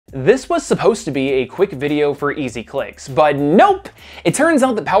This was supposed to be a quick video for easy clicks, but nope! It turns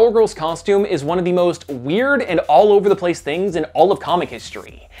out that Power Girl's costume is one of the most weird and all over the place things in all of comic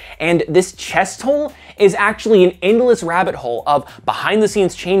history. And this chest hole is actually an endless rabbit hole of behind the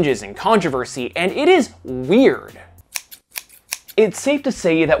scenes changes and controversy, and it is weird. It's safe to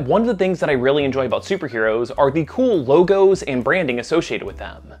say that one of the things that I really enjoy about superheroes are the cool logos and branding associated with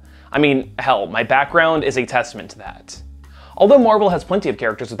them. I mean, hell, my background is a testament to that. Although Marvel has plenty of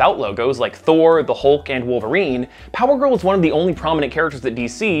characters without logos like Thor, the Hulk, and Wolverine, Power Girl is one of the only prominent characters at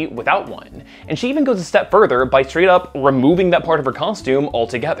DC without one, and she even goes a step further by straight up removing that part of her costume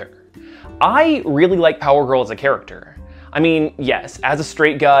altogether. I really like Power Girl as a character. I mean, yes, as a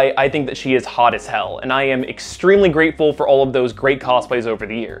straight guy, I think that she is hot as hell, and I am extremely grateful for all of those great cosplays over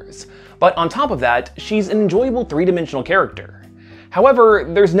the years. But on top of that, she's an enjoyable three-dimensional character. However,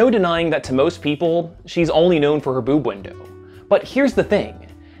 there's no denying that to most people, she's only known for her boob window. But here's the thing.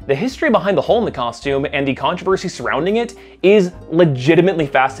 The history behind the hole in the costume and the controversy surrounding it is legitimately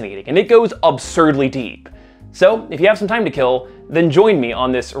fascinating, and it goes absurdly deep. So, if you have some time to kill, then join me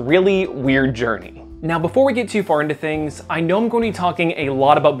on this really weird journey. Now, before we get too far into things, I know I'm going to be talking a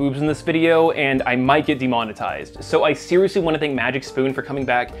lot about boobs in this video, and I might get demonetized, so I seriously want to thank Magic Spoon for coming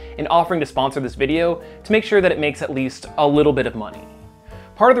back and offering to sponsor this video to make sure that it makes at least a little bit of money.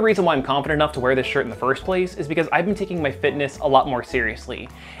 Part of the reason why I'm confident enough to wear this shirt in the first place is because I've been taking my fitness a lot more seriously,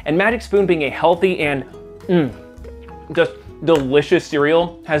 and Magic Spoon being a healthy and just delicious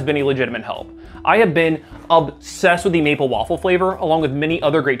cereal has been a legitimate help. I have been obsessed with the maple waffle flavor, along with many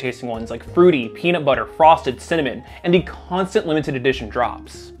other great tasting ones like fruity, peanut butter, frosted, cinnamon, and the constant limited edition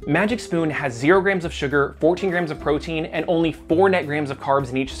drops. Magic Spoon has 0 grams of sugar, 14 grams of protein, and only 4 net grams of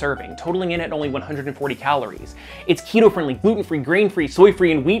carbs in each serving, totaling in at only 140 calories. It's keto-friendly, gluten-free, grain-free,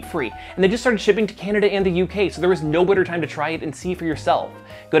 soy-free, and wheat-free, and they just started shipping to Canada and the UK, so there is no better time to try it and see for yourself.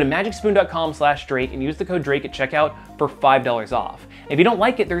 Go to magicspoon.com/Drake and use the code Drake at checkout for $5 off. If you don't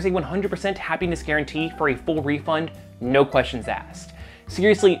like it, there's a 100% happiness guarantee for a full refund, no questions asked.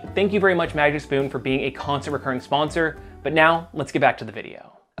 Seriously, thank you very much Magic Spoon for being a constant recurring sponsor, but now let's get back to the video.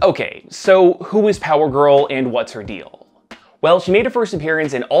 Okay, so who is Power Girl and what's her deal? Well, she made her first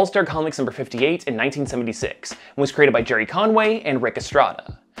appearance in All-Star Comics number 58 in 1976 and was created by Jerry Conway and Rick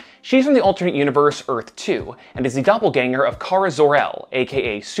Estrada. She's from the alternate universe Earth 2 and is the doppelganger of Kara Zor-El,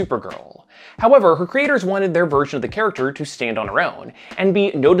 aka Supergirl. However, her creators wanted their version of the character to stand on her own and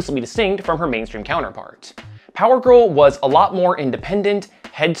be noticeably distinct from her mainstream counterpart. Power Girl was a lot more independent,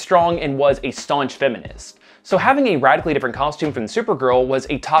 headstrong, and was a staunch feminist, so having a radically different costume from Supergirl was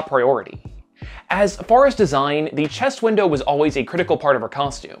a top priority. As far as design, the chest window was always a critical part of her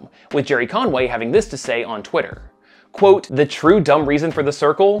costume, with Jerry Conway having this to say on Twitter. Quote, "The true dumb reason for the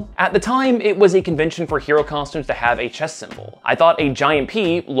circle? At the time, it was a convention for hero costumes to have a chest symbol. I thought a giant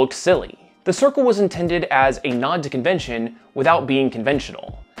P looked silly. The circle was intended as a nod to convention without being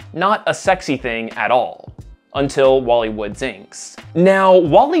conventional. Not a sexy thing at all. Until Wally Wood's inks." Now,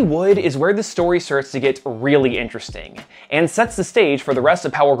 Wally Wood is where the story starts to get really interesting, and sets the stage for the rest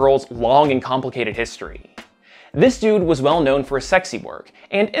of Power Girl's long and complicated history. This dude was well known for his sexy work,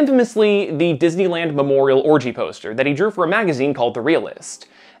 and infamously the Disneyland Memorial orgy poster that he drew for a magazine called The Realist.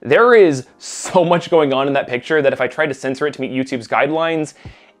 There is so much going on in that picture that if I tried to censor it to meet YouTube's guidelines,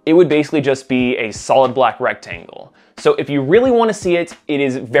 it would basically just be a solid black rectangle. So if you really want to see it, it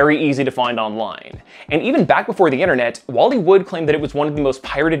is very easy to find online. And even back before the internet, Wally Wood claimed that it was one of the most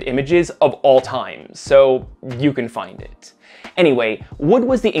pirated images of all time, so you can find it. Anyway, Wood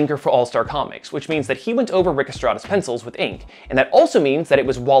was the inker for All-Star Comics, which means that he went over Rick Estrada's pencils with ink, and that also means that it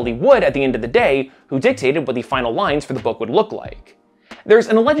was Wally Wood at the end of the day who dictated what the final lines for the book would look like. There's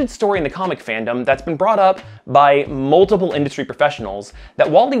an alleged story in the comic fandom that's been brought up by multiple industry professionals that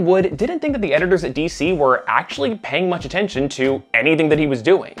Wally Wood didn't think that the editors at DC were actually paying much attention to anything that he was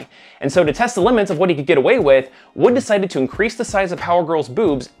doing. And so to test the limits of what he could get away with, Wood decided to increase the size of Power Girl's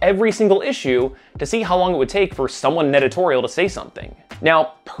boobs every single issue to see how long it would take for someone in editorial to say something.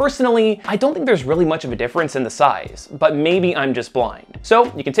 Now, personally, I don't think there's really much of a difference in the size, but maybe I'm just blind. So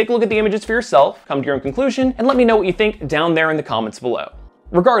you can take a look at the images for yourself, come to your own conclusion, and let me know what you think down there in the comments below.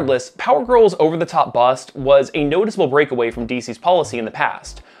 Regardless, Power Girl's over-the-top bust was a noticeable breakaway from DC's policy in the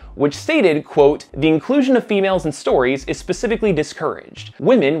past, which stated, quote, "The inclusion of females in stories is specifically discouraged.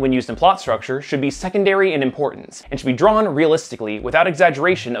 Women, when used in plot structure, should be secondary in importance, and should be drawn realistically without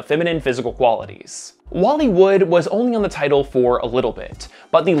exaggeration of feminine physical qualities." Wally Wood was only on the title for a little bit,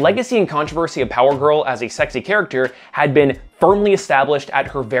 but the legacy and controversy of Power Girl as a sexy character had been firmly established at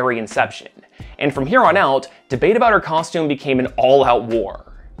her very inception. And from here on out, debate about her costume became an all-out war.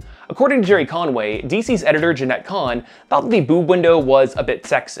 According to Jerry Conway, DC's editor Jeanette Kahn thought that the boob window was a bit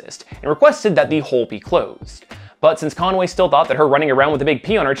sexist and requested that the hole be closed. But since Conway still thought that her running around with a big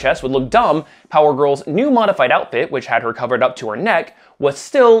P on her chest would look dumb, Power Girl's new modified outfit, which had her covered up to her neck, was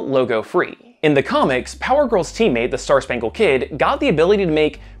still logo-free. In the comics, Power Girl's teammate, the Star-Spangled Kid, got the ability to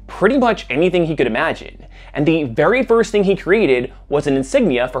make pretty much anything he could imagine, and the very first thing he created was an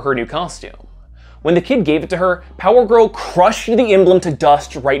insignia for her new costume. When the kid gave it to her, Power Girl crushed the emblem to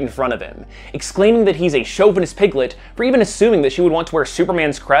dust right in front of him, exclaiming that he's a chauvinist piglet for even assuming that she would want to wear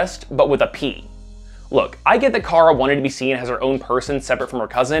Superman's crest, but with a P. Look, I get that Kara wanted to be seen as her own person separate from her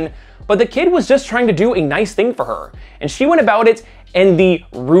cousin, but the kid was just trying to do a nice thing for her, and she went about it in the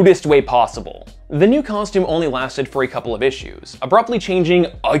rudest way possible. The new costume only lasted for a couple of issues, abruptly changing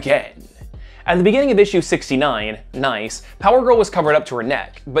again. At the beginning of issue 69, nice, Power Girl was covered up to her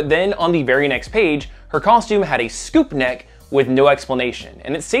neck, but then on the very next page, her costume had a scoop neck with no explanation,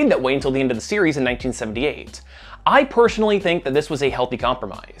 and it stayed that way until the end of the series in 1978. I personally think that this was a healthy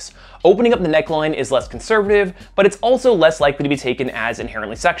compromise. Opening up the neckline is less conservative, but it's also less likely to be taken as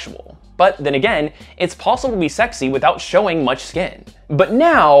inherently sexual. But then again, it's possible to be sexy without showing much skin. But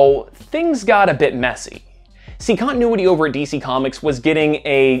now, things got a bit messy. See, continuity over at DC Comics was getting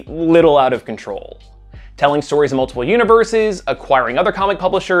a little out of control. Telling stories in multiple universes, acquiring other comic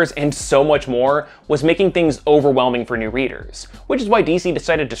publishers, and so much more was making things overwhelming for new readers, which is why DC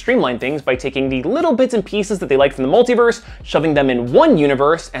decided to streamline things by taking the little bits and pieces that they liked from the multiverse, shoving them in one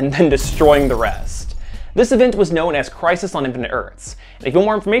universe, and then destroying the rest. This event was known as Crisis on Infinite Earths, and if you want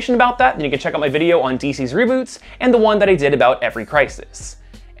more information about that, then you can check out my video on DC's reboots, and the one that I did about every crisis.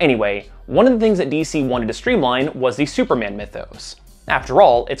 Anyway, one of the things that DC wanted to streamline was the Superman mythos. After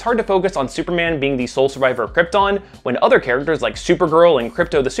all, it's hard to focus on Superman being the sole survivor of Krypton when other characters like Supergirl and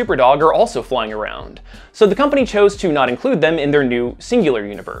Krypto the Superdog are also flying around. So the company chose to not include them in their new singular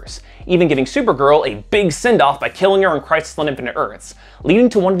universe, even giving Supergirl a big send-off by killing her in Crisis on Infinite Earths, leading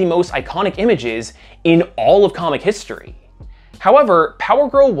to one of the most iconic images in all of comic history. However, Power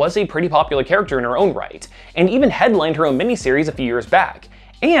Girl was a pretty popular character in her own right, and even headlined her own miniseries a few years back.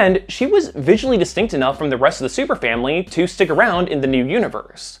 And she was visually distinct enough from the rest of the Super family to stick around in the new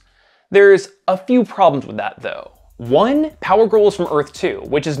universe. There's a few problems with that though. 1, Power Girl is from Earth 2,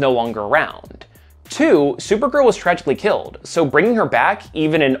 which is no longer around. 2, Supergirl was tragically killed, so bringing her back,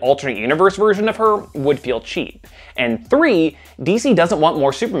 even an alternate universe version of her, would feel cheap. And 3, DC doesn't want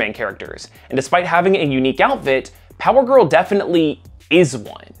more Superman characters, and despite having a unique outfit, Power Girl definitely is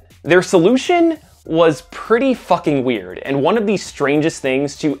one. Their solution was pretty fucking weird, and one of the strangest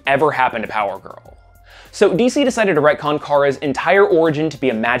things to ever happen to Power Girl. So DC decided to retcon Kara's entire origin to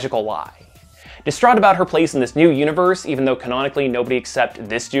be a magical lie. Distraught about her place in this new universe, even though canonically nobody except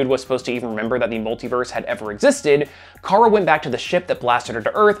this dude was supposed to even remember that the multiverse had ever existed, Kara went back to the ship that blasted her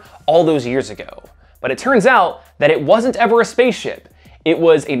to Earth all those years ago. But it turns out that it wasn't ever a spaceship. It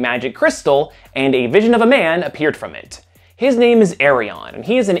was a magic crystal, and a vision of a man appeared from it. His name is Arion, and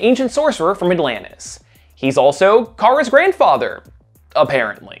he is an ancient sorcerer from Atlantis. He's also Kara's grandfather,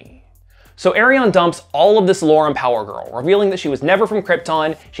 apparently. So Arion dumps all of this lore on Power Girl, revealing that she was never from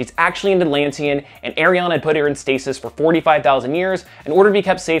Krypton, she's actually an Atlantean, and Arion had put her in stasis for 45,000 years in order to be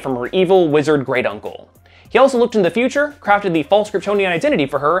kept safe from her evil wizard great uncle. He also looked into the future, crafted the false Kryptonian identity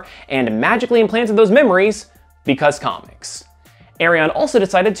for her, and magically implanted those memories because comics. Arion also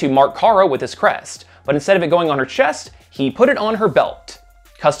decided to mark Kara with his crest, but instead of it going on her chest, he put it on her belt.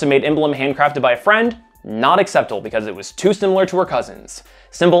 Custom-made emblem handcrafted by a friend? Not acceptable because it was too similar to her cousin's.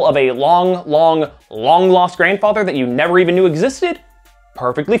 Symbol of a long lost grandfather that you never even knew existed?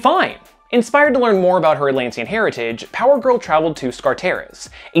 Perfectly fine. Inspired to learn more about her Atlantean heritage, Power Girl traveled to Skartaris,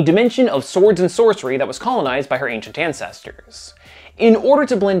 a dimension of swords and sorcery that was colonized by her ancient ancestors. In order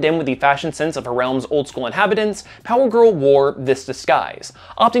to blend in with the fashion sense of her realm's old-school inhabitants, Power Girl wore this disguise,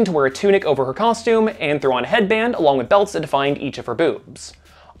 opting to wear a tunic over her costume and throw on a headband along with belts that defined each of her boobs.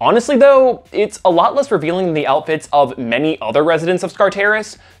 Honestly though, it's a lot less revealing than the outfits of many other residents of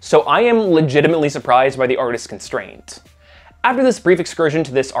Skartaris, so I am legitimately surprised by the artist's constraint. After this brief excursion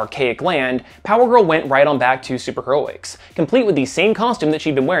to this archaic land, Power Girl went right on back to superheroics, complete with the same costume that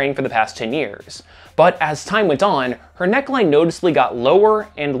she'd been wearing for the past 10 years. But as time went on, her neckline noticeably got lower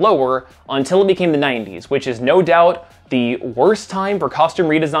and lower until it became the 90s, which is no doubt the worst time for costume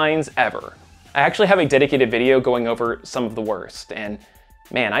redesigns ever. I actually have a dedicated video going over some of the worst, and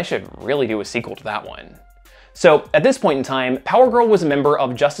man, I should really do a sequel to that one. So at this point in time, Power Girl was a member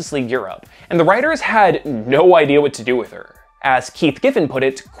of Justice League Europe, and the writers had no idea what to do with her. As Keith Giffen put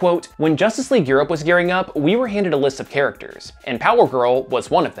it, quote, "When Justice League Europe was gearing up, we were handed a list of characters, and Power Girl was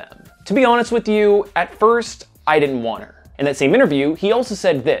one of them. To be honest with you, at first, I didn't want her. In that same interview, he also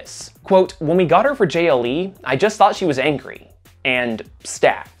said this, quote, "When we got her for JLE, I just thought she was angry. And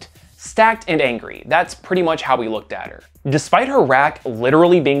stacked. Stacked and angry. That's pretty much how we looked at her." Despite her rack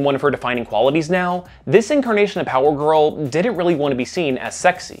literally being one of her defining qualities now, this incarnation of Power Girl didn't really want to be seen as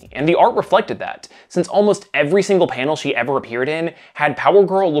sexy, and the art reflected that, since almost every single panel she ever appeared in had Power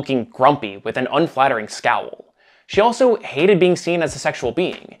Girl looking grumpy with an unflattering scowl. She also hated being seen as a sexual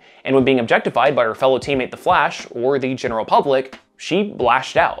being, and when being objectified by her fellow teammate The Flash, or the general public, she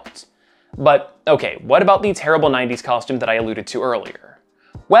lashed out. But okay, what about the terrible 90s costume that I alluded to earlier?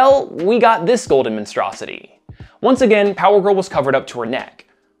 Well, we got this golden monstrosity. Once again, Power Girl was covered up to her neck.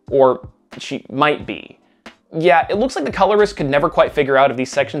 Or she might be. Yeah, it looks like the colorist could never quite figure out if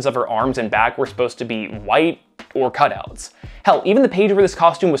these sections of her arms and back were supposed to be white or cutouts. Hell, even the page where this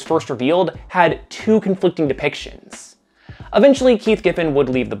costume was first revealed had two conflicting depictions. Eventually, Keith Giffen would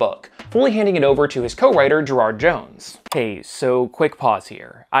leave the book, fully handing it over to his co-writer Gerard Jones. Hey, so quick pause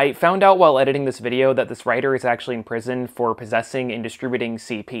here. I found out while editing this video that this writer is actually in prison for possessing and distributing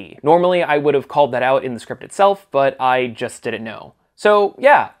CP. Normally, I would have called that out in the script itself, but I just didn't know. So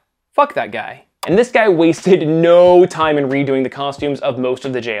yeah, fuck that guy. And this guy wasted no time in redoing the costumes of most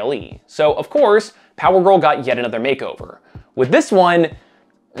of the JLE. So of course, Power Girl got yet another makeover, with this one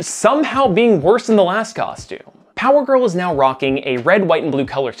somehow being worse than the last costume. Power Girl is now rocking a red, white, and blue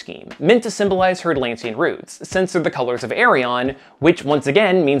color scheme, meant to symbolize her Atlantean roots, since they're the colors of Arion, which once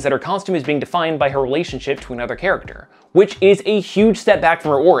again means that her costume is being defined by her relationship to another character, which is a huge step back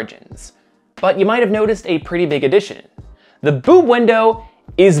from her origins. But you might have noticed a pretty big addition. The boob window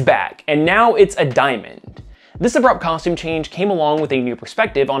is back, and now it's a diamond. This abrupt costume change came along with a new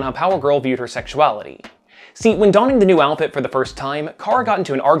perspective on how Power Girl viewed her sexuality. See, when donning the new outfit for the first time, Kara got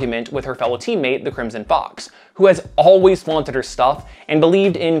into an argument with her fellow teammate, the Crimson Fox, who has always flaunted her stuff and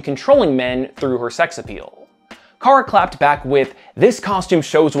believed in controlling men through her sex appeal. Kara clapped back with, "This costume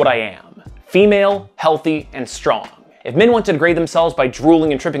shows what I am. Female, healthy, and strong. If men want to degrade themselves by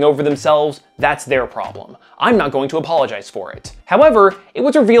drooling and tripping over themselves, that's their problem. I'm not going to apologize for it." However, it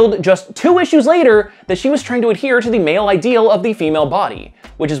was revealed just 2 issues later that she was trying to adhere to the male ideal of the female body,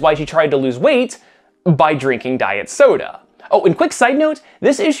 which is why she tried to lose weight by drinking diet soda. Oh, and quick side note,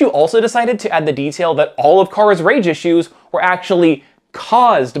 this issue also decided to add the detail that all of Kara's rage issues were actually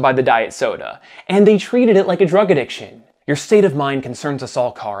caused by the diet soda, and they treated it like a drug addiction. "Your state of mind concerns us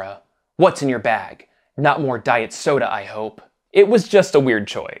all, Kara. What's in your bag? Not more diet soda, I hope." It was just a weird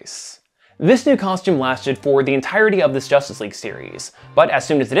choice. This new costume lasted for the entirety of this Justice League series, but as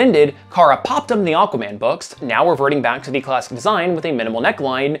soon as it ended, Kara popped up in the Aquaman books, now reverting back to the classic design with a minimal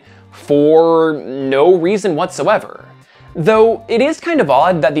neckline for no reason whatsoever. Though it is kind of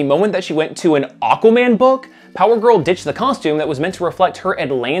odd that the moment that she went to an Aquaman book, Power Girl ditched the costume that was meant to reflect her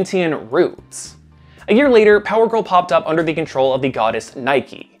Atlantean roots. A year later, Power Girl popped up under the control of the goddess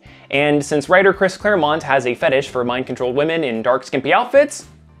Nike, and since writer Chris Claremont has a fetish for mind-controlled women in dark, skimpy outfits,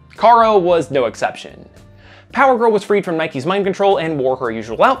 Kara was no exception. Power Girl was freed from Nike's mind control and wore her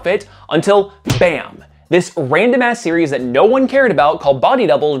usual outfit until, bam! This random-ass series that no one cared about called Body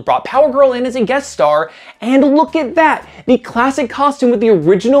Doubles brought Power Girl in as a guest star, and look at that! The classic costume with the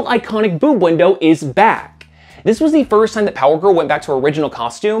original iconic boob window is back. This was the first time that Power Girl went back to her original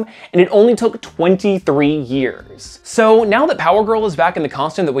costume, and it only took 23 years. So now that Power Girl is back in the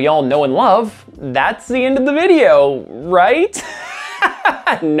costume that we all know and love, that's the end of the video, right?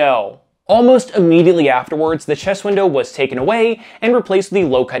 No. Almost immediately afterwards, the chest window was taken away and replaced with the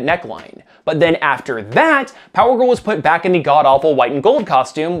low-cut neckline. But then after that, Power Girl was put back in the god-awful white and gold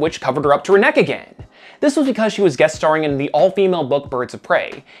costume, which covered her up to her neck again. This was because she was guest starring in the all-female book Birds of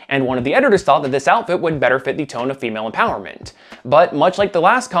Prey, and one of the editors thought that this outfit would better fit the tone of female empowerment. But much like the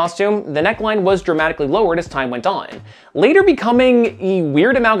last costume, the neckline was dramatically lowered as time went on, later becoming a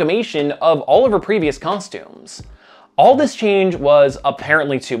weird amalgamation of all of her previous costumes. All this change was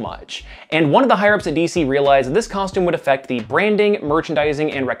apparently too much, and one of the higher-ups at DC realized that this costume would affect the branding,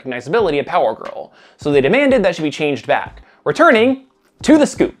 merchandising, and recognizability of Power Girl, so they demanded that she be changed back, returning to the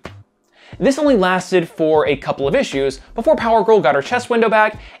scoop. This only lasted for a couple of issues before Power Girl got her chest window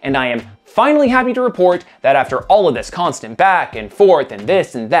back, and I am finally happy to report that after all of this constant back and forth and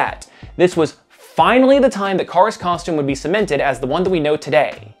this and that, this was finally the time that Kara's costume would be cemented as the one that we know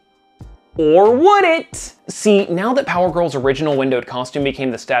today. Or would it? See, now that Power Girl's original windowed costume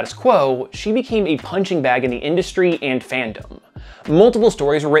became the status quo, she became a punching bag in the industry and fandom. Multiple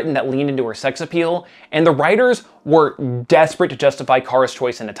stories were written that leaned into her sex appeal, and the writers were desperate to justify Kara's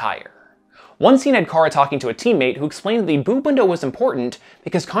choice in attire. One scene had Kara talking to a teammate who explained that the boob window was important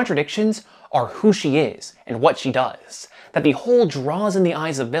because contradictions are who she is and what she does. That the hole draws in the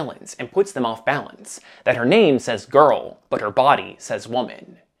eyes of villains and puts them off balance. That her name says girl, but her body says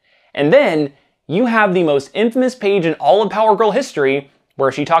woman. And then, you have the most infamous page in all of Power Girl history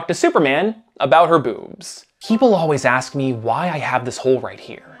where she talked to Superman about her boobs. People always ask me why I have this hole right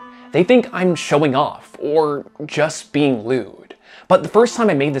here. They think I'm showing off or just being lewd. But the first time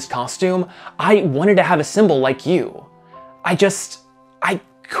I made this costume, I wanted to have a symbol like you. I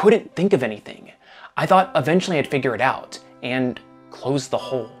couldn't think of anything. I thought eventually I'd figure it out and close the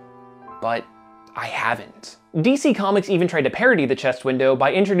hole. But I haven't. DC Comics even tried to parody the chest window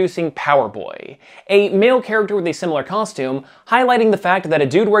by introducing Power Boy, a male character with a similar costume, highlighting the fact that a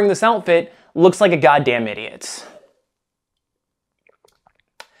dude wearing this outfit looks like a goddamn idiot.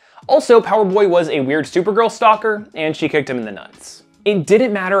 Also, Power Boy was a weird Supergirl stalker, and she kicked him in the nuts. It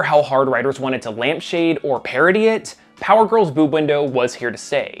didn't matter how hard writers wanted to lampshade or parody it, Power Girl's boob window was here to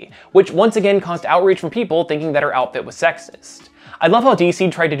stay, which once again caused outrage from people thinking that her outfit was sexist. I love how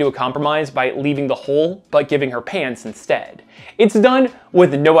DC tried to do a compromise by leaving the hole, but giving her pants instead. It's done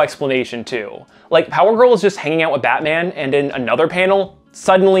with no explanation too. Like, Power Girl is just hanging out with Batman, and in another panel,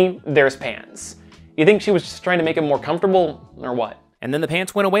 suddenly there's pants. You think she was just trying to make him more comfortable, or what? And then the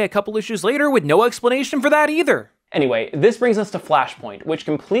pants went away a couple issues later with no explanation for that either. Anyway, this brings us to Flashpoint, which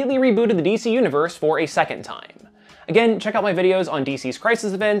completely rebooted the DC universe for a second time. Again, check out my videos on DC's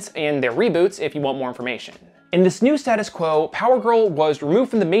Crisis events and their reboots if you want more information. In this new status quo, Power Girl was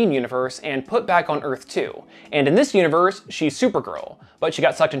removed from the main universe and put back on Earth 2. And in this universe, she's Supergirl, but she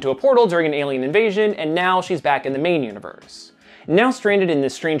got sucked into a portal during an alien invasion, and now she's back in the main universe. Now stranded in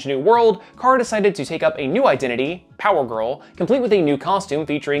this strange new world, Kara decided to take up a new identity, Power Girl, complete with a new costume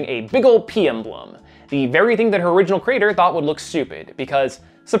featuring a big ol' P emblem. The very thing that her original creator thought would look stupid, because,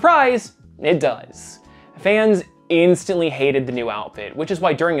 surprise, it does. Fans instantly hated the new outfit, which is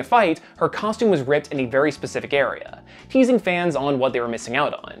why during a fight, her costume was ripped in a very specific area, teasing fans on what they were missing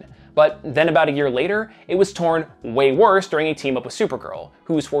out on. But then about a year later, it was torn way worse during a team up with Supergirl,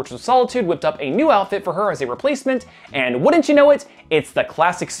 whose Fortress of Solitude whipped up a new outfit for her as a replacement, and wouldn't you know it, it's the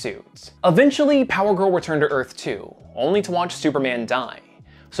classic suit. Eventually, Power Girl returned to Earth 2, only to watch Superman die.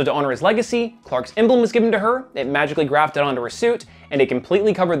 So to honor his legacy, Clark's emblem was given to her, it magically grafted onto her suit, and it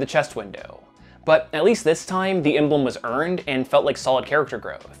completely covered the chest window. But at least this time, the emblem was earned and felt like solid character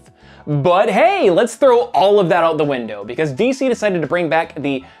growth. But hey, let's throw all of that out the window, because DC decided to bring back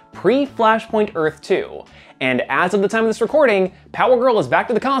the pre-Flashpoint Earth 2, and as of the time of this recording, Power Girl is back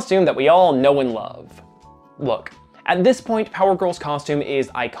to the costume that we all know and love. Look, at this point, Power Girl's costume is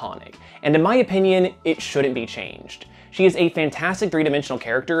iconic, and in my opinion, it shouldn't be changed. She is a fantastic three-dimensional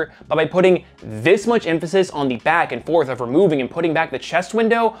character, but by putting this much emphasis on the back and forth of removing and putting back the chest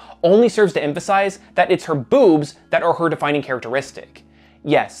window only serves to emphasize that it's her boobs that are her defining characteristic.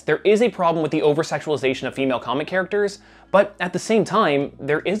 Yes, there is a problem with the over-sexualization of female comic characters, but at the same time,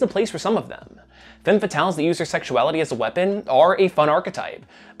 there is a place for some of them. Femme fatales that use their sexuality as a weapon are a fun archetype,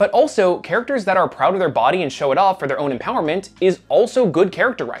 but also characters that are proud of their body and show it off for their own empowerment is also good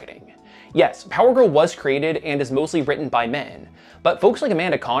character writing. Yes, Power Girl was created and is mostly written by men, but folks like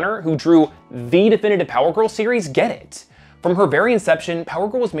Amanda Conner, who drew the definitive Power Girl series, get it. From her very inception, Power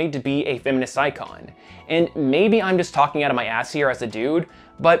Girl was made to be a feminist icon. And maybe I'm just talking out of my ass here as a dude,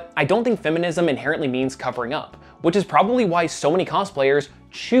 but I don't think feminism inherently means covering up, which is probably why so many cosplayers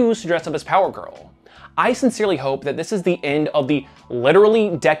choose to dress up as Power Girl. I sincerely hope that this is the end of the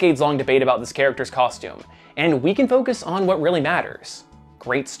literally decades-long debate about this character's costume, and we can focus on what really matters.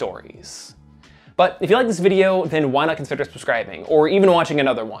 Great stories. But if you like this video, then why not consider subscribing, or even watching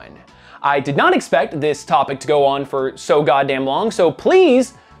another one? I did not expect this topic to go on for so goddamn long, so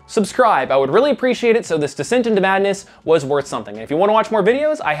please subscribe. I would really appreciate it so this descent into madness was worth something. And if you want to watch more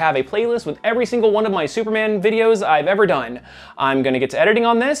videos, I have a playlist with every single one of my Superman videos I've ever done. I'm gonna get to editing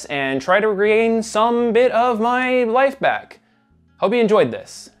on this and try to regain some bit of my life back. Hope you enjoyed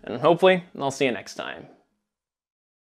this, and hopefully I'll see you next time.